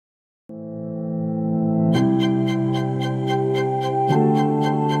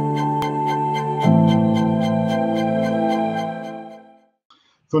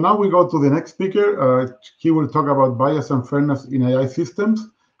So now we go to the next speaker. He will talk about bias and fairness in AI systems.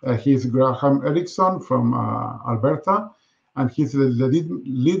 He's Graham Erickson from Alberta, and he's the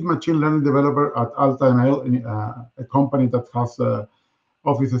lead machine learning developer at AltaML, a company that has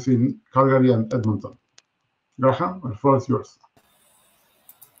offices in Calgary and Edmonton. Graham, the floor is yours.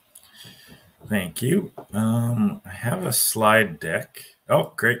 Thank you. I have a slide deck.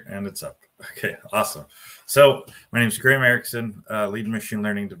 Oh, great, and it's up. Okay, awesome. So my name is Graham Erickson, lead machine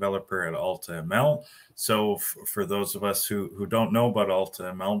learning developer at AltaML. So for those of us who don't know about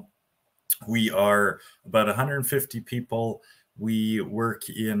AltaML, we are about 150 people. We work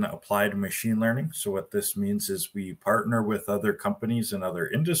in applied machine learning. So what this means is we partner with other companies and other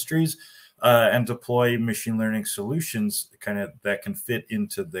industries and deploy machine learning solutions that can fit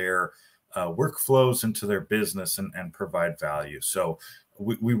into their workflows, into their business, and provide value. So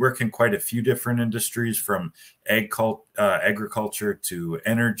we work in quite a few different industries, from agriculture to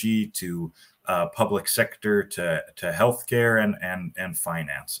energy to public sector to healthcare and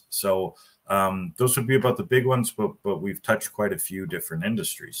finance. So those would be about the big ones, but we've touched quite a few different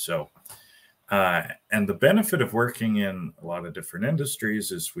industries. So and the benefit of working in a lot of different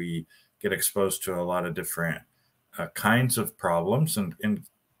industries is we get exposed to a lot of different kinds of problems and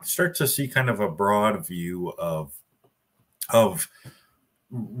start to see kind of a broad view of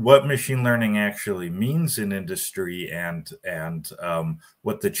what machine learning actually means in industry and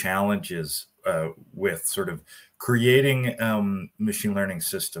what the challenges with sort of creating machine learning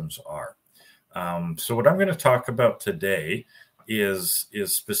systems are. So what I'm going to talk about today is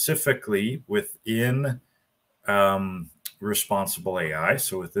specifically within responsible AI.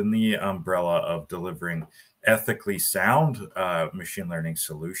 So within the umbrella of delivering ethically sound machine learning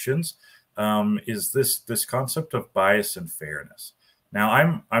solutions, is this concept of bias and fairness.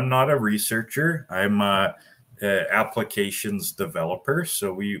 Now, I'm not a researcher. I'm a applications developer.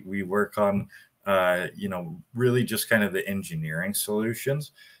 So we work on really just kind of the engineering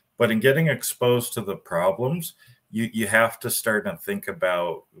solutions. But in getting exposed to the problems, you have to start and think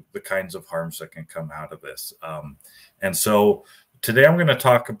about the kinds of harms that can come out of this. And so today I'm going to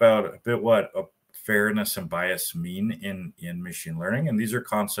talk about a bit what fairness and bias mean in machine learning. And these are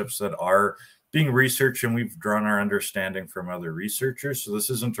concepts that are being researched, and we've drawn our understanding from other researchers. So this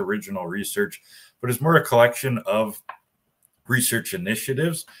isn't original research, but it's more a collection of research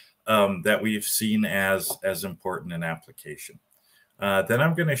initiatives that we've seen as important in application. Then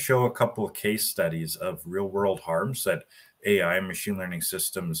I'm going to show a couple of case studies of real-world harms that AI and machine learning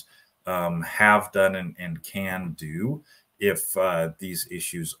systems have done and can do if these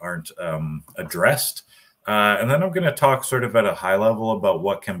issues aren't addressed. And then I'm going to talk sort of at a high level about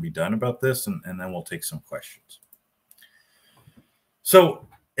what can be done about this, and then we'll take some questions. So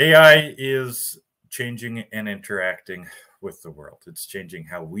AI is changing and interacting with the world. It's changing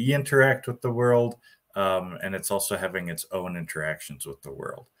how we interact with the world, and it's also having its own interactions with the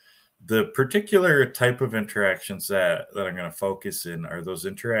world. The particular type of interactions that I'm going to focus in are those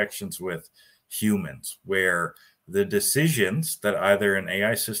interactions with humans, where the decisions that either an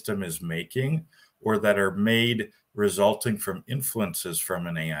AI system is making or that are made resulting from influences from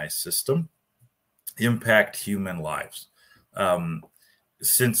an AI system impact human lives.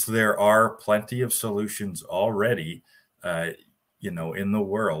 Since there are plenty of solutions already, in the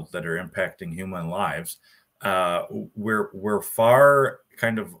world that are impacting human lives, we're far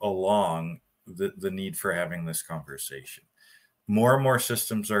kind of along the need for having this conversation. More and more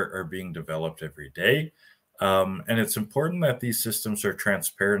systems are being developed every day. And it's important that these systems are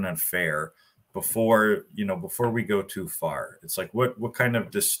transparent and fair before we go too far. It's like, what kind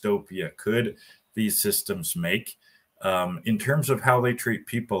of dystopia could these systems make in terms of how they treat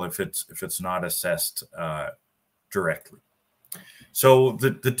people if it's not assessed directly? So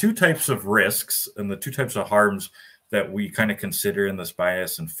the two types of risks and the two types of harms that we kind of consider in this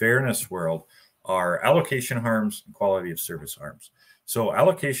bias and fairness world are allocation harms and quality of service harms. So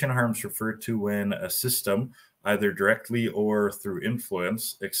allocation harms refer to when a system, either directly or through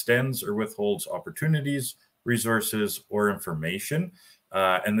influence, extends or withholds opportunities, resources, or information.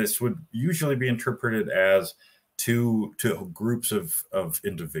 And this would usually be interpreted as to groups of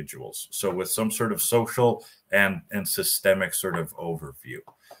individuals. So with some sort of social and systemic sort of overview.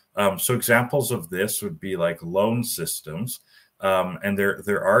 So examples of this would be like loan systems. And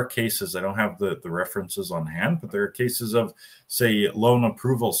there are cases, I don't have the references on hand, but there are cases of, say, loan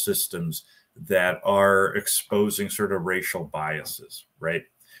approval systems that are exposing sort of racial biases, right?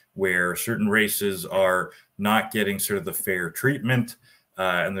 Where certain races are not getting sort of the fair treatment,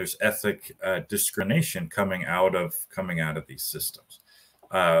 and there's ethnic discrimination coming out of these systems.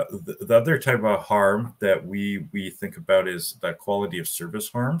 The other type of harm that we think about is the quality of service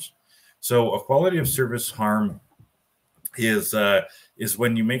harms. So a quality of service harm is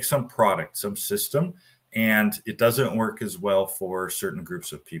when you make some product, some system, and it doesn't work as well for certain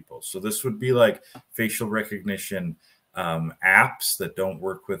groups of people. So this would be like facial recognition apps that don't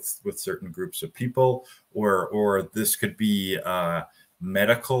work with certain groups of people, or this could be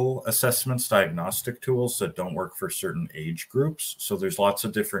medical assessments, diagnostic tools that don't work for certain age groups. So there's lots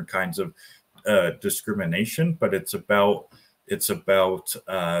of different kinds of discrimination, but it's about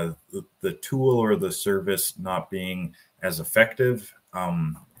the tool or the service not being as effective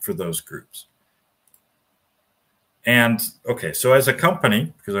for those groups. And okay, so as a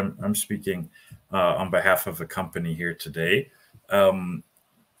company, because I'm speaking on behalf of a company here today,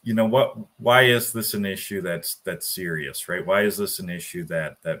 you know what? Why is this an issue that's serious, right? Why is this an issue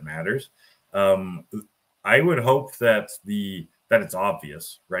that matters? I would hope that it's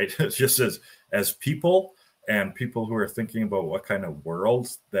obvious, right? It's just as people and people who are thinking about what kind of world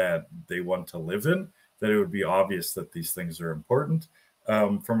that they want to live in, that it would be obvious that these things are important.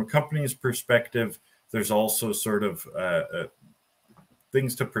 From a company's perspective, there's also sort of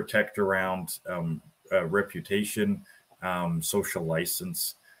things to protect around reputation, social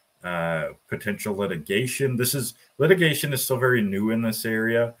license, potential litigation. Litigation is still very new in this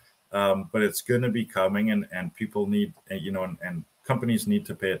area, but it's going to be coming, and people need, and companies need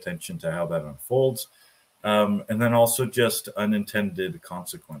to pay attention to how that unfolds. And then also just unintended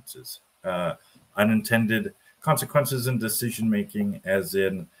consequences. Unintended consequences in decision making, as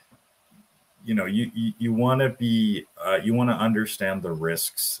in, you want to understand the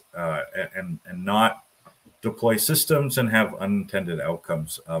risks and not deploy systems and have unintended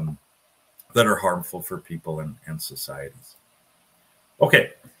outcomes that are harmful for people and societies.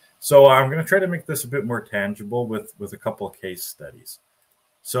 Okay, so I'm going to try to make this a bit more tangible with a couple of case studies.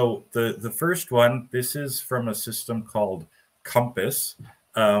 So the first one, this is from a system called Compass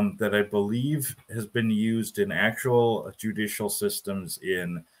that I believe has been used in actual judicial systems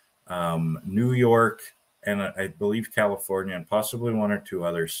in New York, and I believe California, and possibly one or two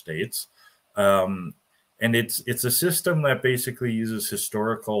other states. And it's a system that basically uses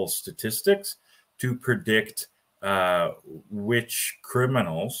historical statistics to predict which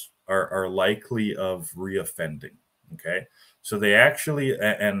criminals are likely of reoffending. Okay, so they actually,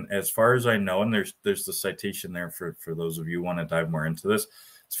 and as far as I know, and there's the citation there for those of you who want to dive more into this.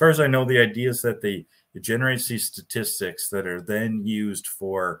 As far as I know, the idea is that it generates these statistics that are then used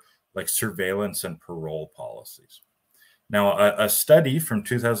for like surveillance and parole policies. Now, a study from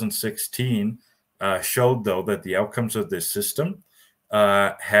 2016 showed, though, that the outcomes of this system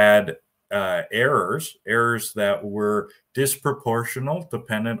had errors that were disproportional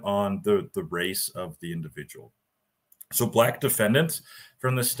dependent on the race of the individual. So Black defendants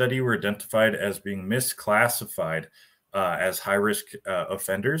from the study were identified as being misclassified as high-risk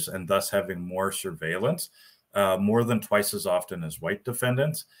offenders, and thus having more surveillance, more than twice as often as white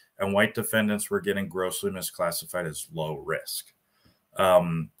defendants. And white defendants were getting grossly misclassified as low risk.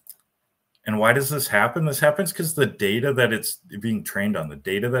 And why does this happen? This happens because the data that it's being trained on, the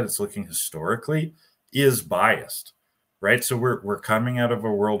data that it's looking historically, is biased, right? So we're coming out of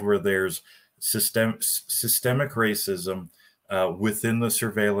a world where there's systemic racism within the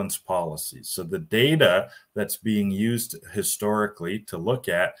surveillance policies. So the data that's being used historically to look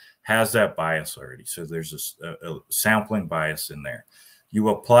at has that bias already. So there's a sampling bias in there. You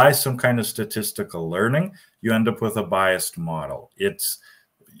apply some kind of statistical learning, you end up with a biased model.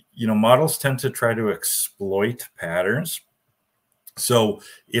 Models tend to try to exploit patterns. So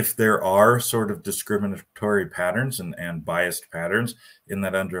if there are sort of discriminatory patterns and biased patterns in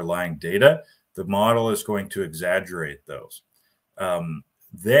that underlying data, the model is going to exaggerate those.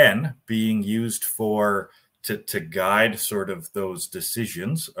 Then being used to guide sort of those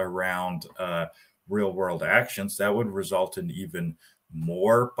decisions around real world actions, that would result in even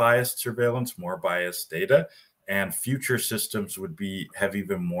more biased surveillance, more biased data, and future systems would have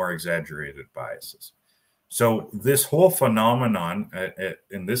even more exaggerated biases. So this whole phenomenon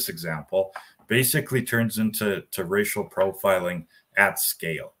in this example basically turns into racial profiling at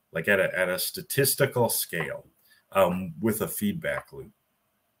scale, like at a statistical scale, with a feedback loop.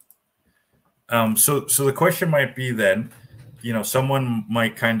 So the question might be then, someone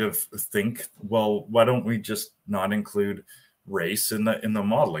might kind of think, well, why don't we just not include race in the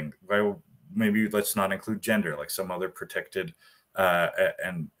modeling? Maybe let's not include gender, like some other protected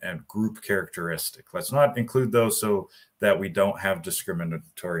and group characteristic. Let's not include those so that we don't have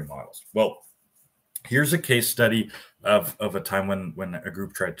discriminatory models. Well, Here's a case study of a time when a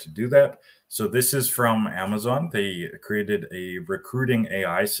group tried to do that. So this is from Amazon. They created a recruiting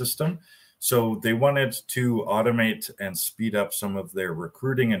AI system. So they wanted to automate and speed up some of their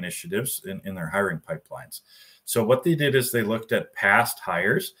recruiting initiatives in their hiring pipelines. So what they did is they looked at past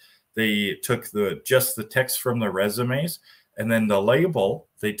hires. They took just the text from the resumes, and then the label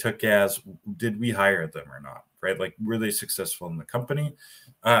they took as, did we hire them or not, right? Like, were they successful in the company?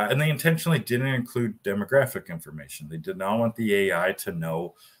 And they intentionally didn't include demographic information. They did not want the AI to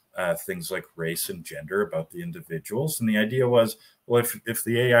know things like race and gender about the individuals. And the idea was, well, if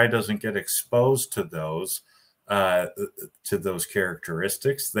the AI doesn't get exposed to those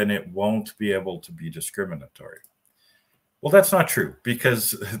characteristics, then it won't be able to be discriminatory. Well, that's not true,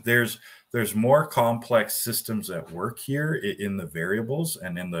 because there's more complex systems at work here in the variables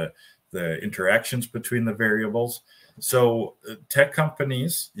and in the interactions between the variables. So tech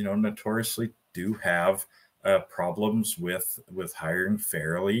companies, notoriously do have problems with hiring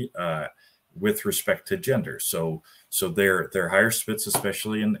fairly with respect to gender. So their hire splits,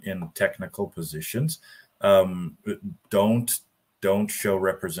 especially in technical positions, don't show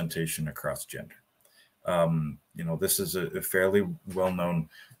representation across gender. This is a fairly well-known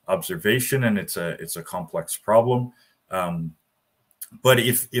observation, and it's a complex problem. But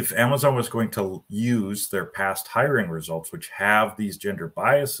if Amazon was going to use their past hiring results, which have these gender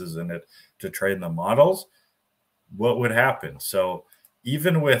biases in it, to train the models, what would happen? So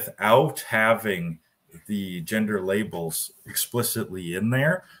even without having the gender labels explicitly in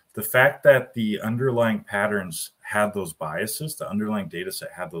there, the fact that the underlying patterns had those biases, the underlying data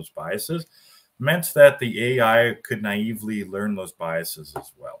set had those biases, meant that the AI could naively learn those biases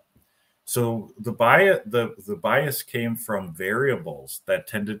as well. So the bias came from variables that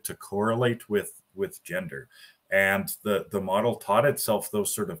tended to correlate with gender, and the model taught itself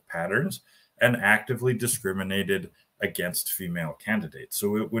those sort of patterns and actively discriminated against female candidates.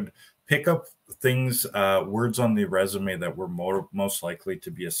 So it would pick up things, words on the resume that were most likely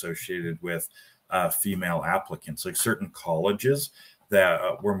to be associated with female applicants, like certain colleges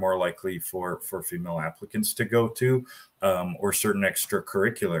that were more likely for female applicants to go to, or certain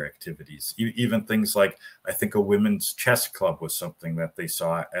extracurricular activities. Even things like, I think, a women's chess club was something that they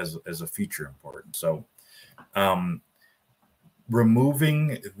saw as a feature important. So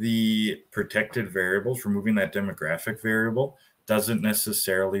removing the protected variables, removing that demographic variable, doesn't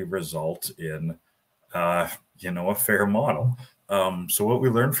necessarily result in a fair model. So what we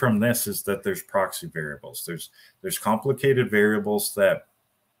learned from this is that there's proxy variables. There's complicated variables that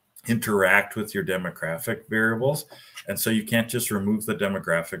interact with your demographic variables. And so you can't just remove the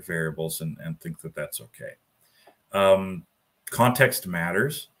demographic variables and think that that's okay. Context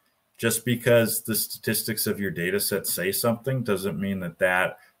matters. Just because the statistics of your data set say something doesn't mean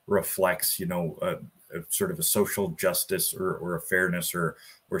that reflects, a sort of a social justice or a fairness or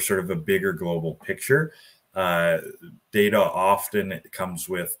sort of a bigger global picture. Data often comes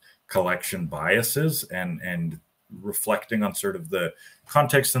with collection biases, and reflecting on sort of the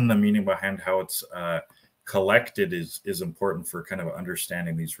context and the meaning behind how it's collected is important for kind of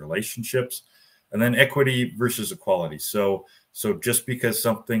understanding these relationships. And then equity versus equality. So just because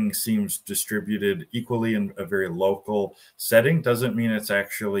something seems distributed equally in a very local setting doesn't mean it's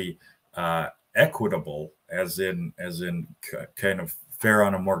actually equitable, as in kind of fair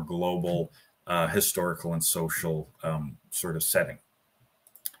on a more global historical and social sort of setting.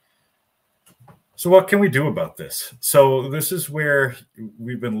 So what can we do about this? So this is where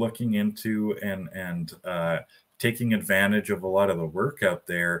we've been looking into and taking advantage of a lot of the work out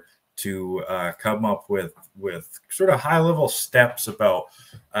there to come up with sort of high-level steps about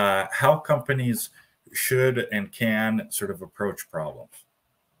how companies should and can sort of approach problems.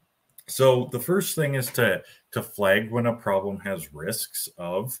 So the first thing is to flag when a problem has risks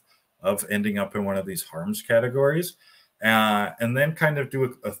of ending up in one of these harms categories, and then kind of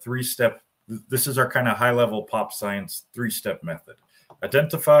do a three-step. This is our kind of high-level pop science three-step method: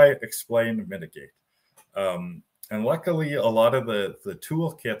 identify, explain, mitigate. And luckily, a lot of the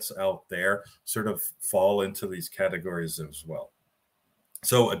toolkits out there sort of fall into these categories as well.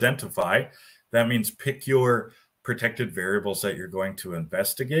 So identify, that means pick your protected variables that you're going to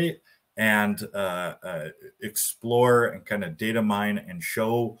investigate and explore and kind of data mine and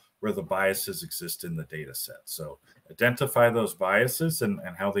show where the biases exist in the data set. So identify those biases and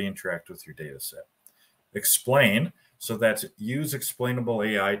how they interact with your data set. Explain, so that's use explainable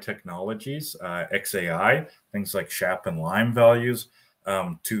AI technologies, XAI, things like SHAP and LIME values,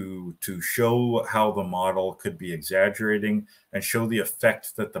 to show how the model could be exaggerating and show the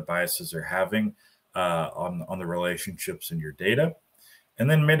effect that the biases are having on the relationships in your data. And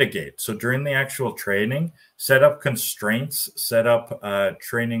then mitigate. So during the actual training, set up constraints, set up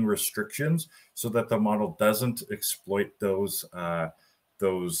training restrictions so that the model doesn't exploit those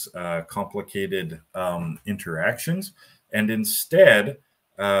complicated interactions, and instead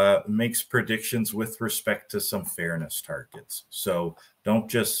makes predictions with respect to some fairness targets. So don't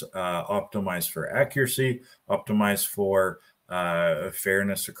just optimize for accuracy, optimize for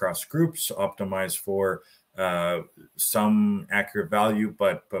fairness across groups, optimize for some accurate value,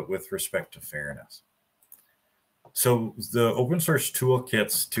 but with respect to fairness. So the open source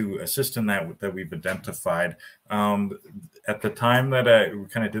toolkits to assist in that we've identified at the time that we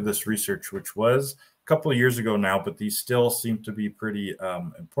kind of did this research, which was a couple of years ago now, but these still seem to be pretty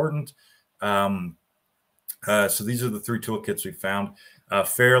important. So these are the 3 toolkits we found.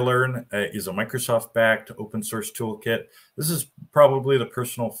 FairLearn is a Microsoft-backed open source toolkit. This is probably the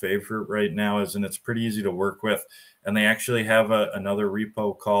personal favorite right now, as in it's pretty easy to work with. And they actually have another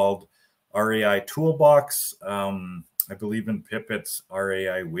repo called RAI Toolbox. I believe in pip it's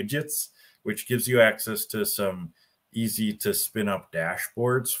RAI Widgets, which gives you access to some easy to spin up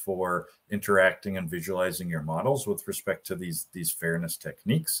dashboards for interacting and visualizing your models with respect to these fairness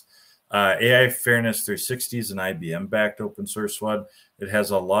techniques. AI Fairness 360 is an IBM-backed open source one. It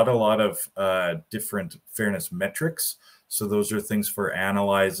has a lot of different fairness metrics. So those are things for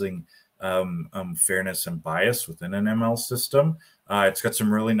analyzing fairness and bias within an ML system. It's got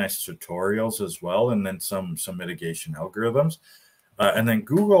some really nice tutorials as well, and then some mitigation algorithms. And then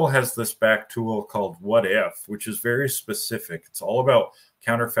Google has this back tool called What If, which is very specific. It's all about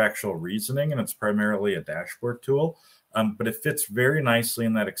counterfactual reasoning, and it's primarily a dashboard tool. But it fits very nicely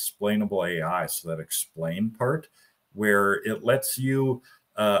in that explainable AI, so that explain part, where it lets you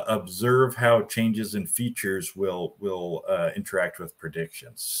observe how changes in features will interact with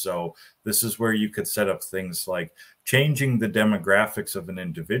predictions. So this is where you could set up things like changing the demographics of an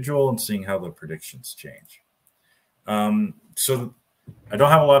individual and seeing how the predictions change. So I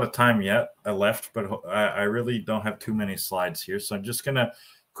don't have a lot of time yet left, but I really don't have too many slides here. So I'm just going to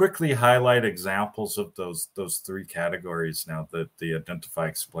quickly highlight examples of those 3 categories now, the identify,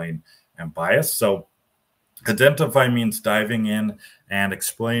 explain, and bias. So identify means diving in and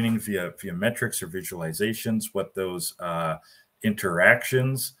explaining via metrics or visualizations what those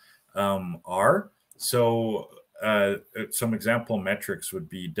interactions are. So some example metrics would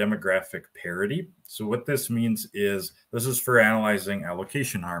be demographic parity. So what this means is, this is for analyzing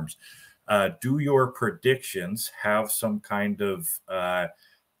allocation harms. Do your predictions have some kind of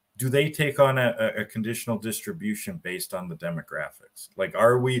do they take on a conditional distribution based on the demographics? Like,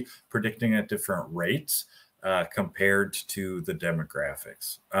 are we predicting at different rates compared to the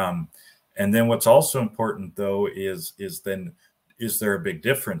demographics? And then what's also important, though, is there a big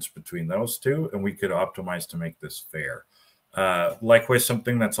difference between those two? And we could optimize to make this fair. Likewise,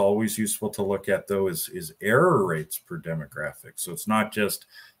 something that's always useful to look at, though, is error rates per demographic. So it's not just,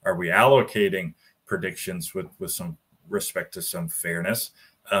 are we allocating predictions with some respect to some fairness,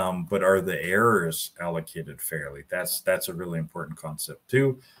 but are the errors allocated fairly? That's a really important concept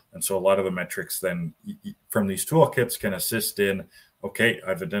too. And so a lot of the metrics then from these toolkits can assist in, okay,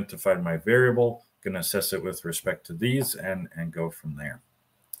 I've identified my variable, going to assess it with respect to these and go from there.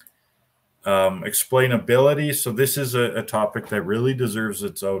 Explainability. So this is a topic that really deserves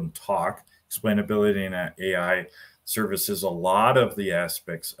its own talk. Explainability in AI services a lot of the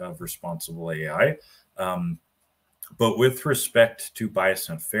aspects of responsible AI. But with respect to bias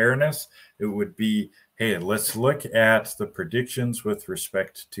and fairness, it would be, hey, let's look at the predictions with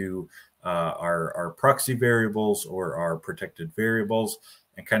respect to our proxy variables or our protected variables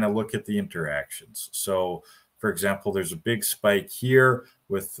and kind of look at the interactions. So, for example, there's a big spike here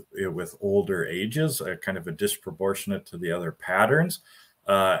with older ages, kind of a disproportionate to the other patterns.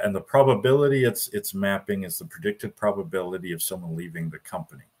 And the probability it's mapping is the predicted probability of someone leaving the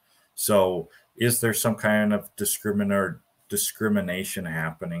company. So is there some kind of discrimination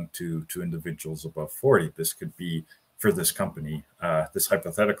happening to individuals above 40? This could be for this company, this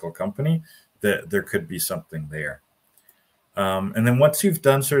hypothetical company, that there could be something there. And then once you've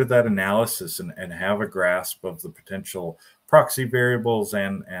done sort of that analysis and have a grasp of the potential proxy variables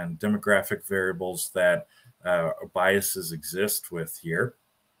and demographic variables that biases exist with here,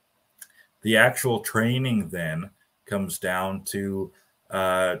 the actual training then comes down to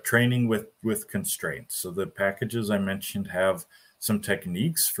training with constraints. So the packages I mentioned have some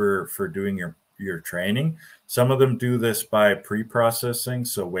techniques for doing your training. Some of them do this by pre-processing,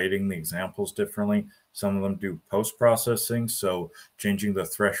 so weighting the examples differently. Some of them do post-processing, so changing the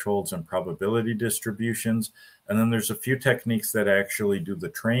thresholds and probability distributions. And then there's a few techniques that actually do the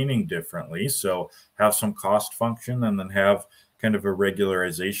training differently. So have some cost function and then have kind of a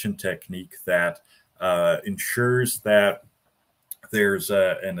regularization technique that ensures that there's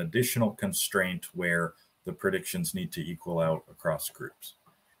an additional constraint where the predictions need to equal out across groups.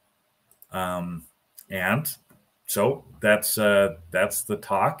 And so that's the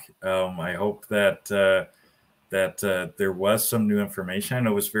talk. I hope that there was some new information. I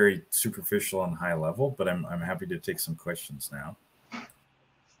know it was very superficial and high level, but I'm happy to take some questions now.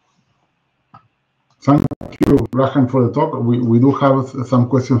 Thank you, Graham, for the talk. We do have some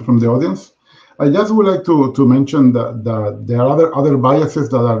questions from the audience. I just would like to mention that there are other biases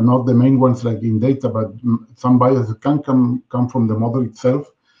that are not the main ones like in data, but some biases can come from the model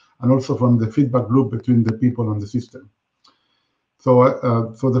itself and also from the feedback loop between the people and the system.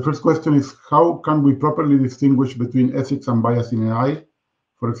 So, so the first question is, how can we properly distinguish between ethics and bias in AI?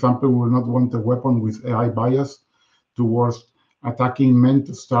 For example, we will not want a weapon with AI bias towards attacking men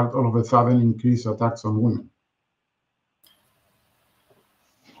to start all of a sudden increase attacks on women.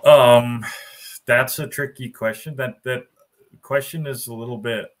 That's a tricky question. That question is a little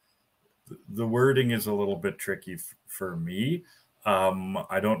bit, the wording is a little bit tricky for me.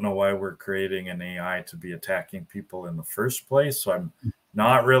 I don't know why we're creating an AI to be attacking people in the first place. So I'm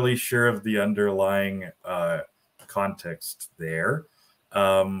not really sure of the underlying context there.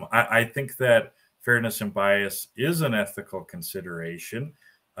 I think that fairness and bias is an ethical consideration.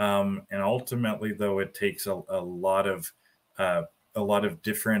 And ultimately, though, it takes a lot of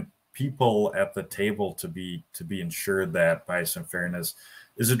different people at the table to be ensured that bias and fairness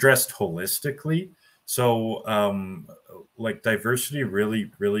is addressed holistically. So like diversity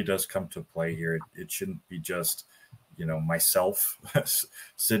really does come to play here. It shouldn't be just, you know, myself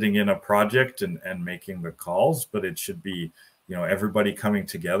sitting in a project and making the calls, but it should be, you know, everybody coming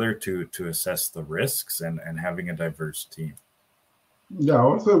together to assess the risks and having a diverse team. Yeah,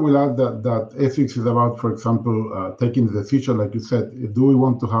 also we'll add that ethics is about, for example, taking the decision, like you said, do we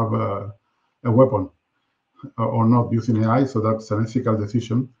want to have a weapon or not using AI? So that's an ethical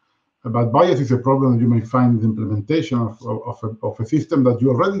decision. But bias is a problem that you may find in the implementation of a system that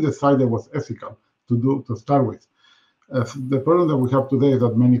you already decided was ethical to start with. The problem that we have today is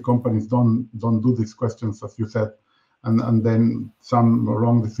that many companies don't do these questions, as you said, and then some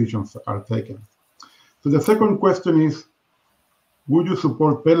wrong decisions are taken. So the second question is, would you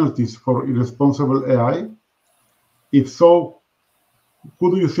support penalties for irresponsible AI? If so,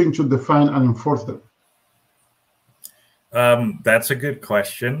 who do you think should define and enforce them? That's a good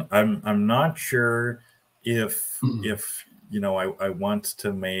question. I'm not sure if you know, I want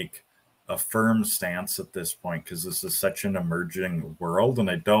to make a firm stance at this point, because this is such an emerging world, and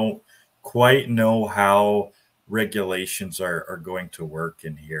I don't quite know how regulations are going to work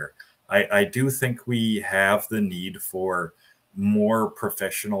in here. I do think we have the need for more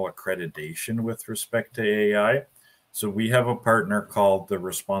professional accreditation with respect to AI. So we have a partner called the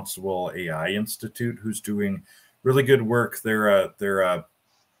Responsible AI Institute who's doing really good work. They're a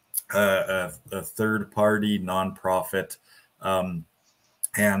third-party nonprofit, and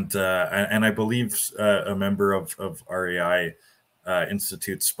I believe a member of our AI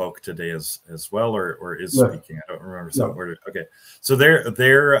Institute spoke today as well, or is speaking. I don't remember some word. Okay, so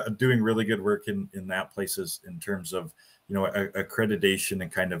they're doing really good work in that places in terms of, you know, accreditation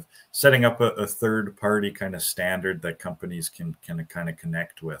and kind of setting up a third-party kind of standard that companies can kind of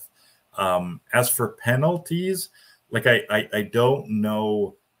connect with. As for penalties, like I don't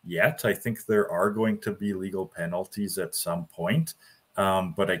know yet. I think there are going to be legal penalties at some point,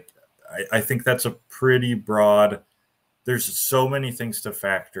 but I think that's a pretty broad. There's so many things to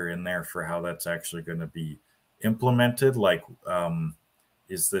factor in there for how that's actually going to be implemented. Like,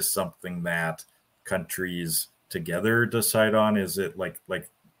 is this something that countries together decide on? Is it like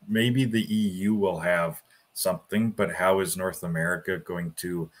maybe the EU will have something, but how is North America going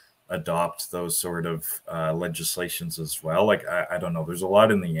to adopt those sort of legislations as well? Like, I don't know. There's a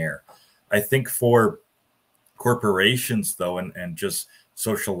lot in the air. I think for corporations, though, and just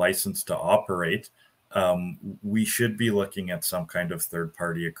social license to operate, we should be looking at some kind of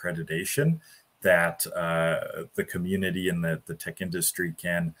third-party accreditation that the community and the tech industry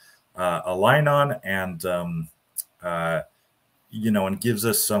can align on, and you know, and gives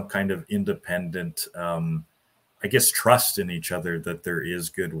us some kind of independent, I guess, trust in each other that there is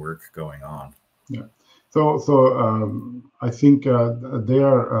good work going on. Yeah. So I think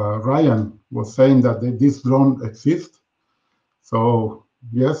Ryan was saying that this drone exists. So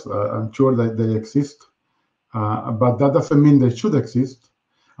yes, I'm sure that they exist, but that doesn't mean they should exist.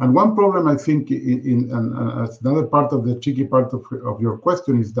 And one problem, I think, as another part of the tricky part of your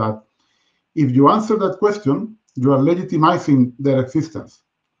question is that if you answer that question, you are legitimizing their existence.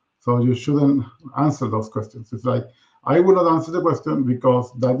 So you shouldn't answer those questions. It's like, I will not answer the question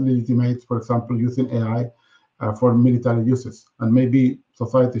because that legitimates, for example, using AI for military uses, and maybe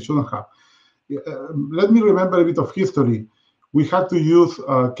society shouldn't have. Let me remember a bit of history. We had to use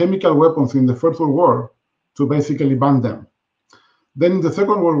chemical weapons in the First World War to basically ban them. Then in the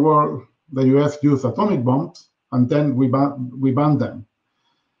Second World War, the US used atomic bombs, and then we banned them.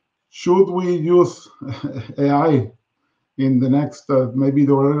 Should we use AI in the next, maybe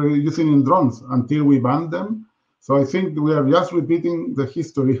they were using in drones until we ban them? So I think we are just repeating the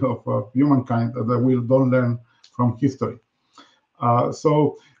history of humankind that we don't learn from history.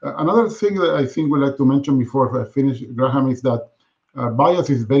 Another thing that I think we'd like to mention before I finish, Graham, is that bias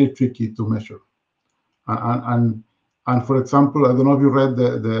is very tricky to measure. And for example, I don't know if you read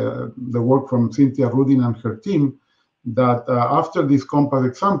the work from Cynthia Rudin and her team, that after this compass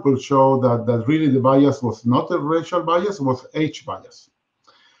example showed that really the bias was not a racial bias, it was age bias.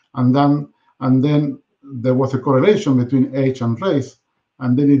 And then there was a correlation between age and race,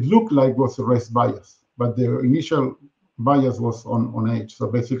 and then it looked like it was a race bias, but the initial bias was on age. So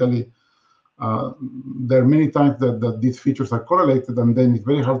basically, there are many times that these features are correlated, and then it's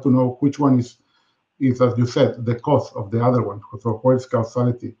very hard to know which one is, as you said, the cause of the other one. So where is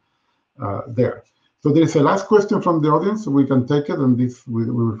causality there? So there is a last question from the audience. We can take it, and we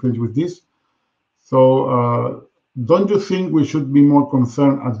will finish with this. So don't you think we should be more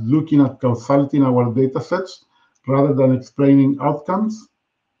concerned at looking at causality in our data sets rather than explaining outcomes?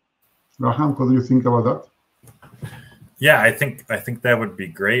 Graham, what do you think about that? Yeah, I think that would be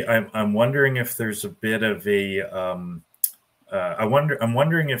great. I'm wondering if there's a bit of a I'm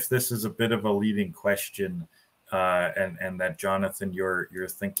wondering if this is a bit of a leading question, and that Jonathan, you're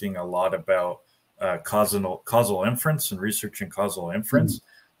thinking a lot about causal inference and research in causal inference.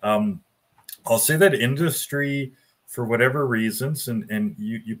 I'll say that industry, for whatever reasons, and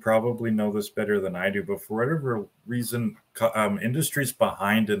you probably know this better than I do, but for whatever reason, industry's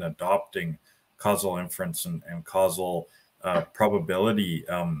behind in adopting causal inference and causal probability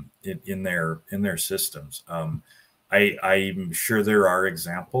in their systems. I'm sure there are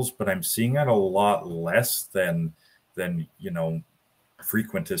examples, but I'm seeing it a lot less than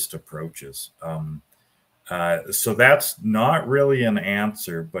frequentist approaches. So that's not really an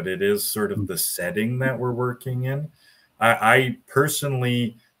answer, but it is sort of the setting that we're working in. I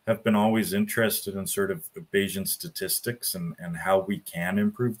personally have been always interested in sort of Bayesian statistics and how we can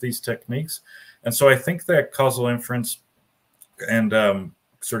improve these techniques. And so I think that causal inference and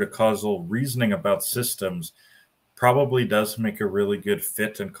sort of causal reasoning about systems probably does make a really good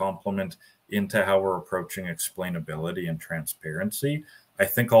fit and complement into how we're approaching explainability and transparency. I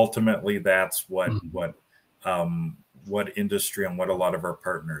think ultimately that's what industry and what a lot of our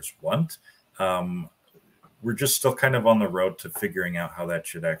partners want. We're just still kind of on the road to figuring out how that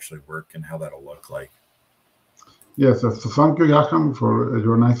should actually work and how that'll look like. Yes, so thank you, Graham, for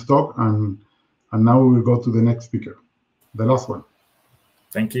your nice talk. And now we will go to the next speaker, the last one.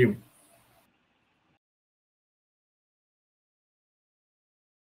 Thank you.